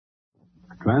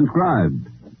Transcribed.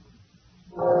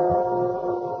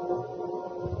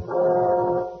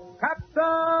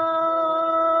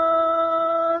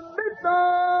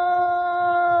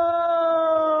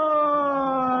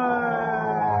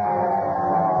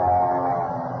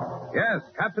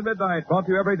 Captain Midnight, brought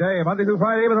to you every day, Monday through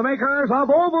Friday, by the makers of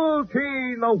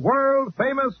Ovaltine, the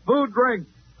world-famous food drink.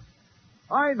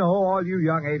 I know all you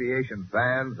young aviation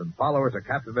fans and followers of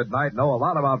Captain Midnight know a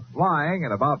lot about flying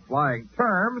and about flying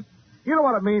terms. You know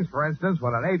what it means, for instance,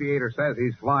 when an aviator says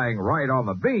he's flying right on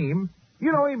the beam.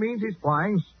 You know he means he's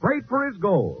flying straight for his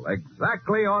goal,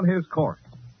 exactly on his course.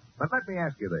 But let me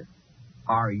ask you this.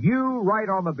 Are you right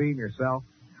on the beam yourself?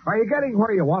 Are you getting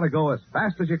where you want to go as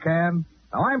fast as you can?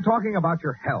 Now, I'm talking about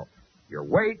your health, your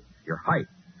weight, your height.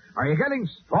 Are you getting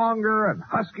stronger and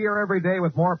huskier every day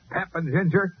with more pep and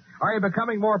ginger? Are you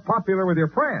becoming more popular with your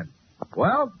friends?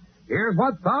 Well, here's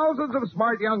what thousands of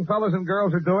smart young fellows and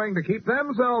girls are doing to keep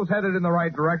themselves headed in the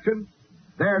right direction.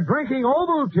 They're drinking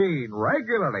Ovaltine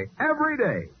regularly, every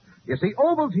day. You see,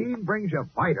 Ovaltine brings you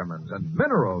vitamins and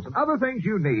minerals and other things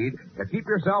you need to keep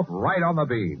yourself right on the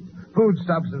beam. Food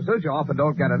substances you often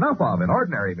don't get enough of in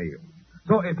ordinary meals.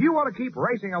 So if you want to keep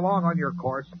racing along on your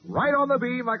course, right on the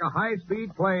beam like a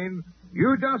high-speed plane,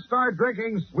 you just start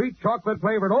drinking sweet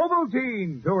chocolate-flavored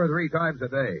Ovaltine 2 or 3 times a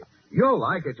day. You'll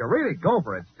like it. You really go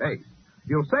for its taste.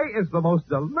 You'll say it's the most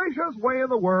delicious way in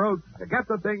the world to get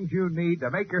the things you need to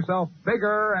make yourself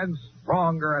bigger and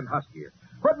stronger and huskier.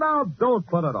 But now, don't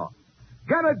put it off.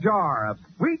 Get a jar of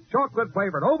sweet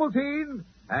chocolate-flavored Ovaltine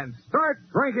and start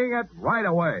drinking it right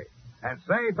away. And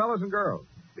say, fellas and girls,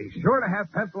 be sure to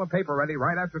have pencil and paper ready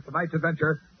right after tonight's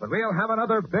adventure, when we'll have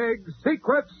another big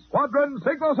secret squadron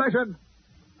signal session.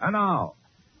 And now,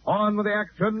 on with the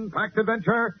action-packed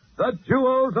adventure, The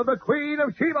Jewels of the Queen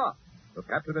of Sheba, with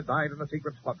Captain Midnight and the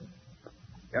Secret Squadron.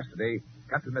 Yesterday,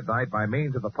 Captain Midnight, by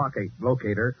means of the pocket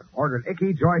locator, ordered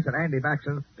Icky, Joyce, and Andy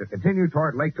Maxson to continue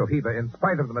toward Lake Tohiba in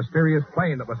spite of the mysterious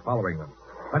plane that was following them.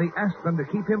 But he asked them to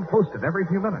keep him posted every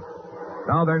few minutes.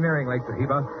 Now they're nearing Lake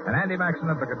Tohiba, and Andy Maxson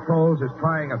of the controls is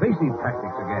trying evasive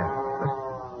tactics again. Listen.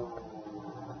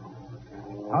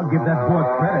 I'll give that boy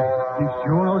credit. He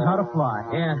sure knows how to fly.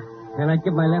 Yeah, and I'd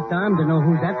give my left arm to know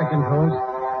who's at the controls.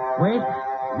 Wait,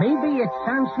 maybe it's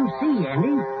Sans Souci,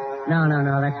 Andy. No,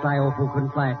 that fly-off couldn't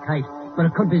fly a kite. But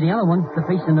it could be the other one, the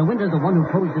face in the window, the one who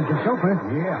posed as the chauffeur.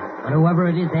 Yeah. But whoever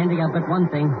it is, Andy, I'll bet one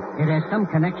thing. It has some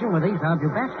connection with these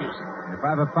Abubastis. If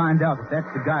I ever find out that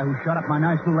that's the guy who shot up my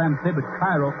nice little amphib at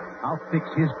Cairo, I'll fix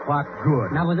his clock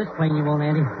good. Now, with this plane, you won't,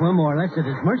 Andy. We're more or less at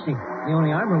his mercy. The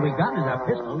only armor we got is our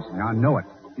pistols. I know it.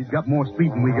 He's got more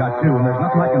speed than we got, too, and there's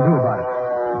nothing I can do about it.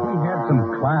 If we had some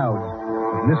clouds.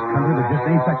 In this country, there just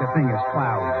ain't such a thing as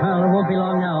clouds. Well, it won't be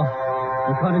long now.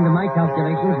 According to my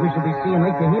calculations, we should be seeing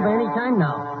Lake Tohiba any time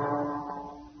now.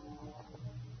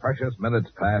 Precious minutes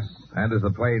pass, and as the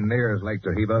plane nears Lake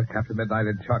Tohiba, Captain Midnight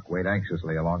and Chuck wait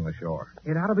anxiously along the shore.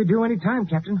 It ought to be due any time,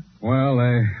 Captain. Well,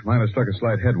 they might have struck a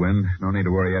slight headwind. No need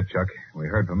to worry yet, Chuck. We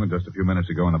heard from them just a few minutes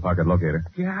ago in the pocket locator.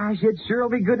 Gosh, it sure will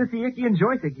be good to see Icky and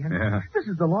Joyce again. Yeah. This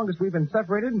is the longest we've been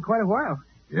separated in quite a while.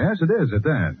 Yes, it is, at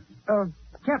that.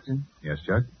 Captain, Yes,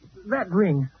 Chuck? that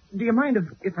ring, do you mind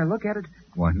if I look at it?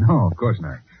 Why, no, of course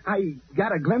not. I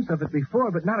got a glimpse of it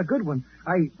before, but not a good one.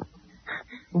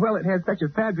 Well, it has such a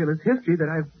fabulous history that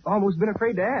I've almost been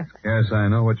afraid to ask. Yes, I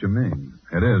know what you mean.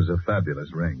 It is a fabulous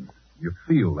ring. You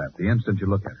feel that the instant you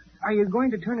look at it. Are you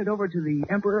going to turn it over to the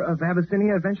Emperor of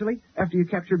Abyssinia eventually, after you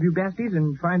capture Bubastes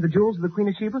and find the jewels of the Queen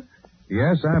of Sheba?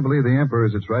 Yes, I believe the Emperor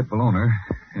is its rightful owner.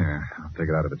 Here, I'll take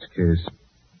it out of its case.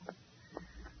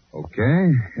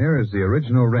 Okay, here is the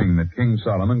original ring that King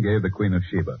Solomon gave the Queen of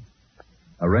Sheba.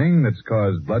 A ring that's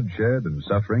caused bloodshed and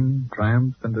suffering,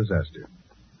 triumph and disaster.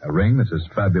 A ring that's as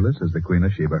fabulous as the Queen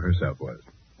of Sheba herself was.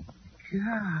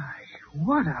 Gosh,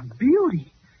 what a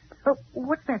beauty.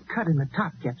 What's that cut in the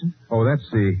top, Captain? Oh, that's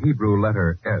the Hebrew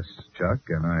letter S, Chuck,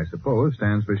 and I suppose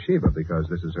stands for Sheba because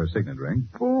this is her signet ring.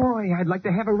 Boy, I'd like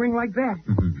to have a ring like that.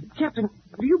 Captain,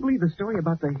 do you believe the story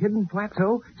about the hidden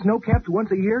plateau, snow-capped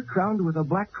once a year, crowned with a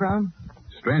black crown?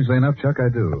 Strangely enough, Chuck, I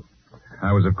do.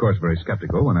 I was, of course, very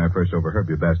skeptical when I first overheard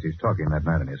Bubastes talking that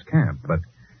night in his camp, but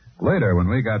later, when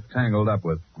we got tangled up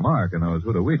with Mark and those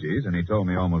Hudawijis, and he told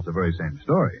me almost the very same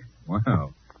story,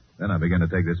 well, then I began to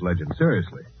take this legend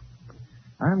seriously.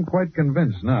 I'm quite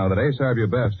convinced now that Asar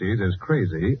Bubastes is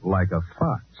crazy like a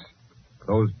fox.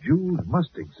 Those jewels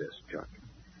must exist, Chuck.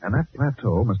 And that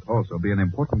plateau must also be an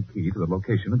important key to the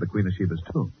location of the Queen of Sheba's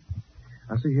tomb.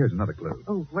 Now, see, here's another clue.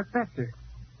 Oh, what's that, sir?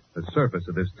 The surface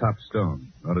of this top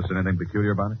stone. Notice anything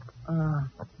peculiar about it?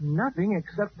 Nothing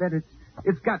except that it's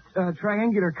It's got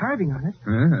triangular carving on it.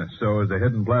 Yeah, so is the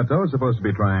hidden plateau supposed to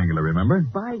be triangular, remember?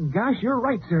 By gosh, you're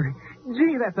right, sir.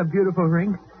 Gee, that's a beautiful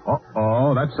ring.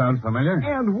 Oh, that sounds familiar.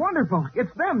 And wonderful.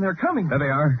 It's them. They're coming. There they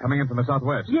are, coming in from the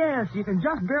southwest. Yes, you can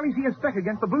just barely see a speck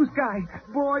against the blue sky.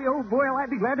 Boy, oh boy,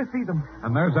 I'd be glad to see them.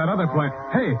 And there's that other plane.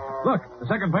 Hey, look, the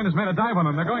second plane has made a dive on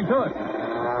them. They're going to it.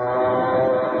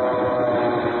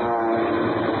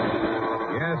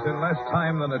 Yes, in less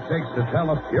time than it takes to tell,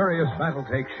 a furious battle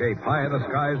takes shape high in the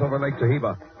skies over Lake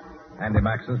Tahiba. Andy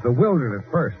Maxon's bewildered at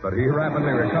first, but he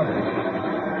rapidly recovers.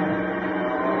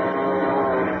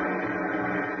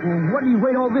 Well, what do you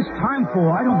wait all this time for?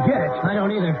 I don't get it. I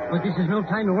don't either, but this is no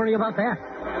time to worry about that.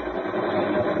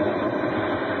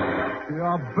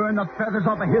 I'll burn the feathers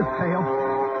off of his tail.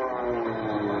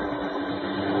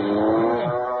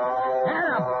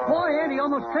 Boy, Andy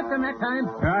almost tripped him that time.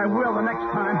 I will the next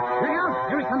time. Look out!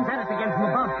 Here he comes at us again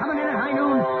from above, coming in at high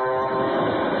noon.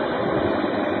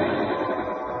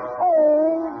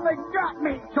 Oh, they got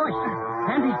me. Joyce,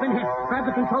 Andy's been hit. Grab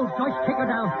the controls, Joyce. Take her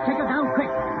down. Take her down quick.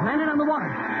 Land it on the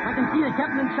water. I can see the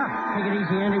captain and Chuck. Take it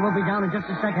easy, Andy. We'll be down in just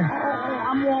a second.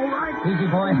 Oh, I'm all right. Easy,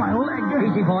 boy. My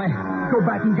leg. Easy, boy. Go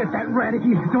back and get that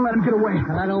Radicky. Don't let him get away.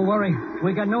 Now, don't worry.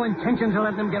 We got no intentions of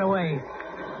letting him get away.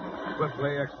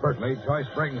 Swiftly, expertly, Joyce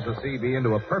brings the CB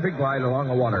into a perfect glide along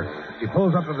the water. She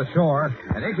pulls up to the shore,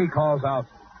 and Icky calls out,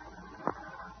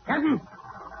 Captain!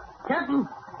 Captain!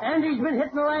 Andy's been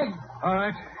hit in the leg. All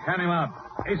right, hand him out.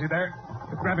 Easy there.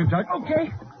 Grab him, Chuck.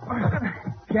 Okay.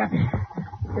 Cappy,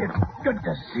 it's good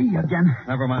to see you again.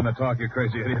 Never mind the talk, you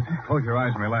crazy idiot. Close your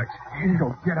eyes and relax.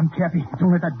 Go get him, Cappy.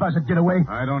 Don't let that buzzard get away.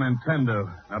 I don't intend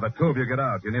to. Now, the two of you get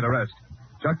out. You need a rest.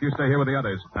 Chuck, you stay here with the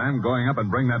others. I'm going up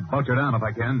and bring that vulture down if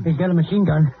I can. He's got a machine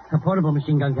gun. A portable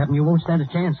machine gun, Captain. You won't stand a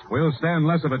chance. We'll stand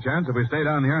less of a chance if we stay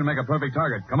down here and make a perfect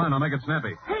target. Come on, I'll make it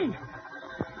snappy. Hey!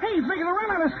 Hey, he's making a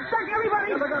run on us. Duck,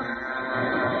 everybody!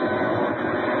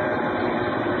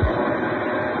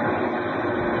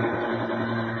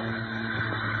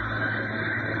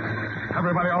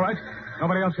 Everybody all right?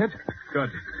 Nobody else hit?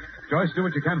 Good. Joyce, do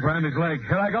what you can for Andy's leg.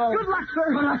 Here I go. Good luck,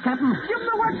 sir. Good luck, Captain. Give him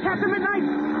the work, Captain Midnight.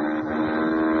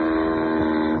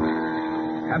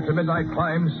 Captain Midnight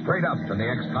climbs straight up, and the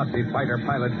ex-Nazi fighter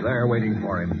pilot's there waiting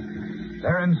for him.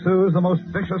 There ensues the most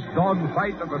vicious dog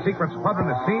fight that the secret squadron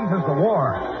has seen since the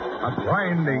war. A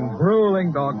grinding,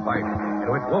 grueling dog fight in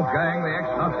which Wolfgang, the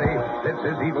ex-Nazi, pits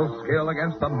his evil skill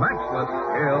against the matchless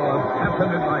skill of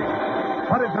Captain Midnight.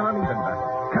 But it's an uneven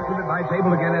battle. Captain Midnight's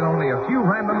able to get in only a few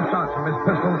random shots from his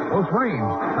pistol at close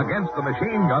range against the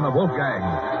machine gun of Wolfgang.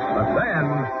 But then,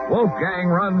 Wolfgang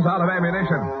runs out of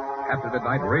ammunition. Captain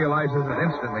Midnight realizes it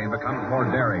instantly and becomes more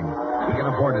daring. He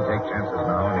can afford to take chances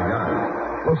now, and he does.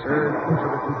 Closer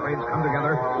the two planes come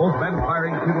together, both men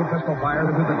firing single pistol fire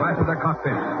into the glass of their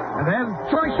cockpit. And then...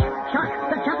 Joyce! Chuck!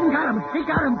 The captain got him! He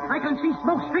got him! I can see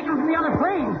smoke streaking from the other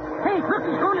plane! Hey, look,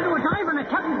 he's going into a dive and the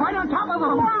captain's right on top of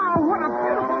him! Wow, what a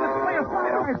beautiful display of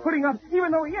fire he's putting up,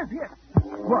 even though he is hit.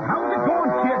 Well, how's it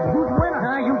going, kid? Who's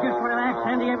winning? You just relax,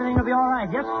 Andy. Everything will be all right.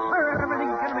 Yes, sir.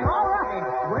 Everything's going to be all right.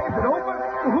 Well, is it over?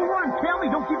 Well, who won? Tell me.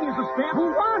 Don't keep me in suspense. Who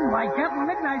won? Why, Captain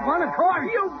Midnight won, of course.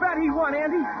 You bet he won,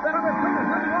 Andy. That other plane is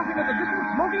running off into the distance,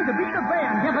 smoking to beat the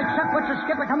band. Yeah, but Chuck, what's the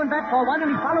skipper coming back for? Why don't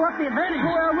he follow up the advantage?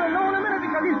 Well, we'll know in a minute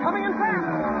because he's coming in fast.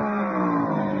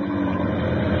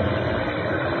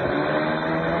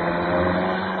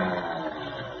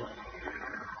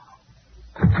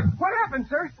 What happened,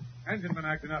 sir? Engine been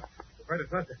acting up. Afraid to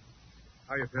trust it.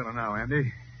 How you feeling now,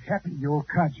 Andy? Captain, you old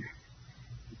codger.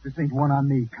 If this ain't one on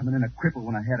me, coming in a cripple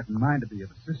when I had it in mind to be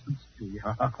of assistance to you.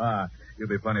 You'll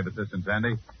be plenty of assistance,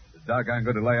 Andy. It's doggone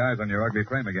good to lay eyes on your ugly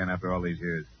frame again after all these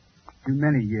years. Too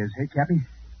many years, hey, Cappy?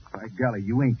 By golly,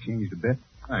 you ain't changed a bit.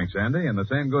 Thanks, Andy, and the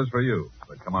same goes for you.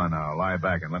 But come on now, lie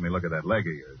back and let me look at that leg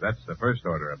of yours. That's the first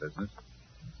order of business.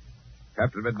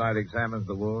 Captain Midnight examines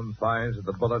the wound, finds that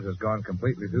the bullet has gone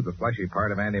completely through the fleshy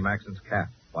part of Andy Maxon's calf.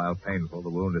 While painful, the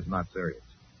wound is not serious.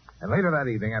 And later that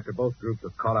evening, after both groups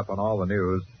have caught up on all the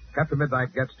news, Captain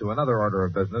Midnight gets to another order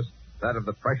of business, that of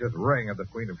the precious ring of the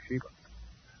Queen of Sheba.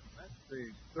 That's the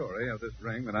story of this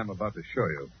ring that I'm about to show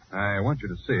you. I want you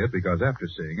to see it because after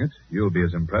seeing it, you'll be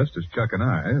as impressed as Chuck and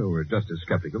I, who are just as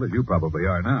skeptical as you probably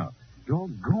are now.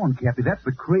 Doggone, Cappy, that's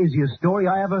the craziest story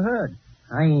I ever heard.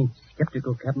 I ain't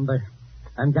skeptical, Captain, but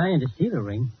I'm dying to see the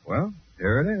ring. Well,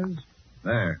 here it is.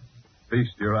 There.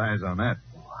 Feast your eyes on that.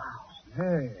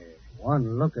 Hey.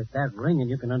 One look at that ring and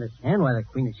you can understand why the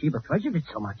Queen of Sheba treasured it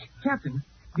so much. Captain,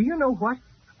 do you know what?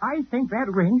 I think that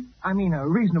ring, a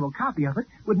reasonable copy of it,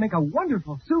 would make a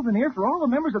wonderful souvenir for all the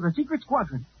members of the secret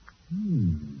squadron.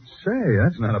 Say,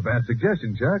 that's not a bad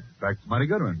suggestion, Chuck. In fact, it's a mighty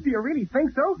good one. Do you really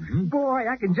think so? Mm-hmm. Boy,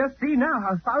 I can just see now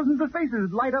how thousands of faces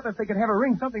would light up if they could have a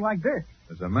ring something like this.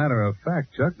 As a matter of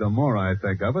fact, Chuck, the more I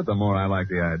think of it, the more I like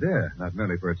the idea. Not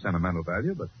merely for its sentimental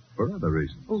value, but for other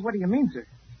reasons. Well, what do you mean, sir?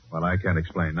 Well, I can't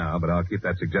explain now, but I'll keep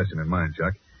that suggestion in mind,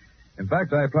 Chuck. In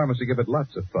fact, I promise to give it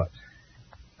lots of thought.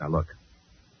 Now, look.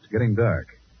 It's getting dark.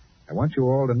 I want you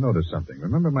all to notice something.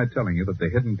 Remember my telling you that the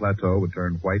hidden plateau would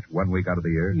turn white 1 week out of the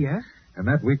year? Yes? And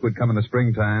that week would come in the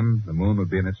springtime. The moon would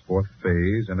be in its fourth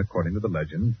phase, and according to the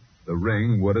legend, the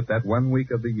ring would, at that 1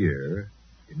 week of the year,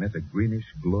 emit a greenish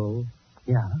glow.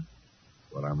 Yeah?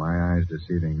 Well, are my eyes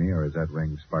deceiving me, or is that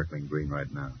ring sparkling green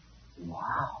right now?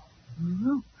 Wow.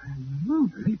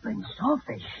 Leaping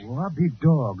sawfish. Oh, I'll be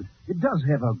dogged. It does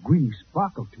have a greeny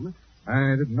sparkle to it.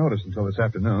 I didn't notice until this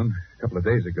afternoon. A couple of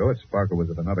days ago, its sparkle was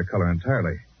of another color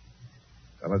entirely.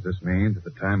 Fellas, this means that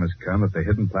the time has come that the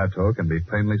hidden plateau can be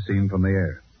plainly seen from the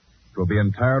air. It will be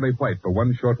entirely white for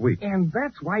 1 short week. And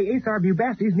that's why Ace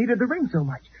Arbubastes needed the ring so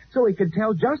much, so he could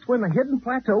tell just when the hidden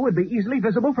plateau would be easily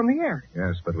visible from the air.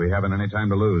 Yes, but we haven't any time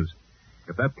to lose.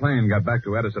 If that plane got back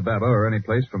to Addis Ababa or any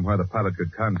place from where the pilot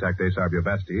could contact Ace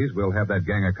Arbubastes, we'll have that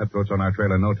gang of cutthroats on our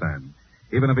trail in no time.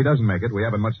 Even if he doesn't make it, we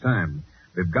haven't much time.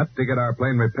 We've got to get our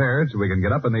plane repaired so we can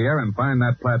get up in the air and find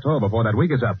that plateau before that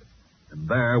week is up. And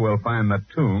there we'll find the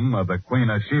tomb of the Queen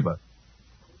of Sheba.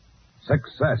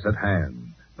 Success at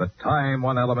hand. The time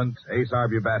one element, Ace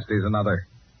Arbubastes another.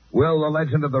 Will the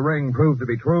legend of the ring prove to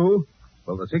be true?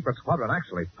 Will the secret squadron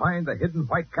actually find the hidden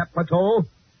white-capped plateau?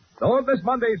 Don't miss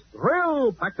Monday's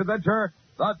thrill-packed adventure,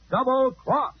 The Double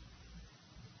Cross.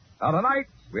 Now tonight,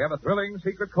 we have a thrilling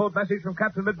secret code message from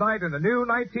Captain Midnight and a new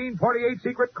 1948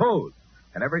 secret code.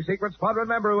 And every secret squadron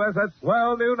member who has that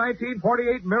swell new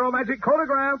 1948 Miro Magic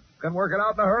Codograph can work it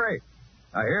out in a hurry.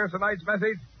 Now here's tonight's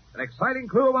message, an exciting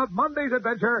clue about Monday's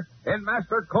adventure in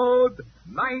Master Code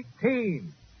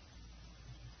 19.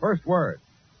 First word,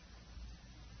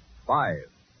 5.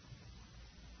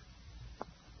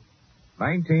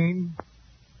 19.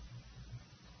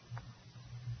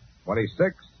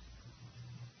 26.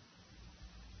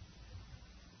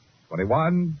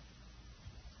 21.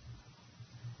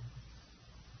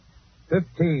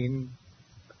 15,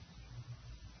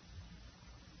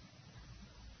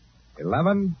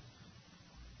 11,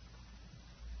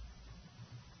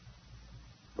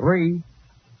 3,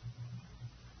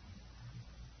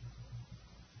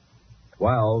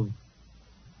 12,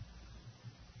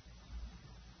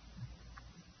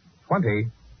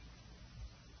 20,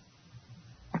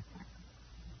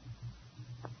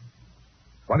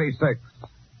 26.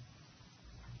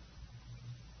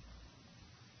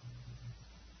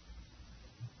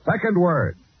 Second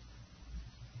word.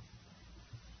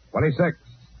 26.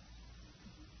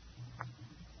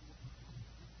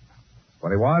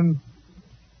 21.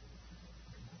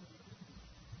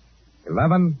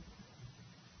 11.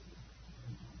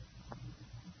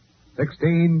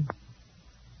 16.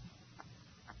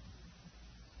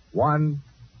 1.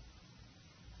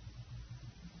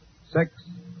 6.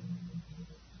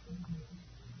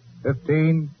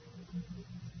 15.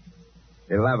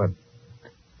 11.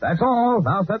 That's all.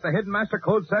 Now set the hidden Master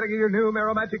Code setting in your new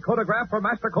Miro Magic Codograph for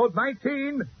Master Code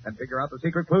 19 and figure out the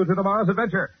secret clue to tomorrow's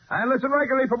adventure. And listen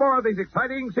regularly for more of these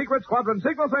exciting Secret Squadron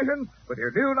signal sessions with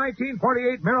your new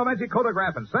 1948 Miro Magic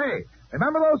Codograph. And say,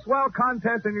 remember those swell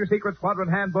contests in your Secret Squadron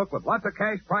handbook with lots of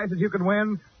cash prizes you can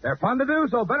win? They're fun to do,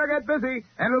 so better get busy.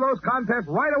 Enter those contests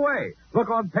right away. Look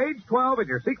on page 12 in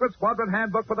your Secret Squadron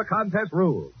handbook for the contest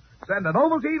rules. Send an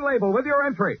Ovaltine label with your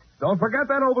entry. Don't forget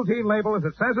that Ovaltine label as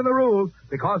it says in the rules,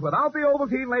 because without the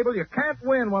Ovaltine label, you can't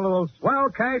win one of those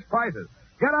swell cash prizes.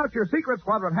 Get out your Secret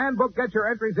Squadron handbook, get your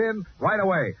entries in right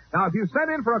away. Now, if you sent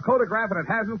in for a Codograph and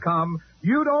it hasn't come,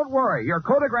 you don't worry. Your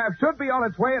Codograph should be on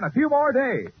its way in a few more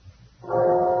days.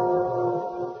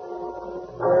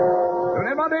 Tune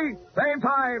in Monday, same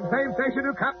time, same station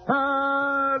to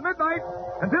Captain Midnight.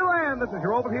 Until then, this is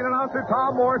your Ovaltine announcer,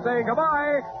 Tom Moore, saying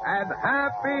goodbye and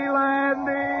happy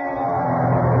landing.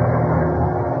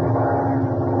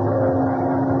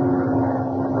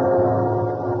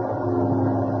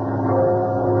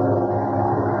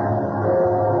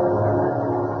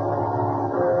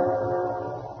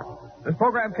 This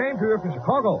program came to you from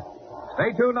Chicago.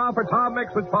 Stay tuned now for Tom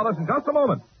Mix, which follows in just a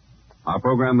moment. Our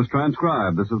program was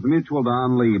transcribed. This is the Mutual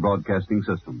Don Lee Broadcasting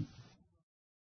System.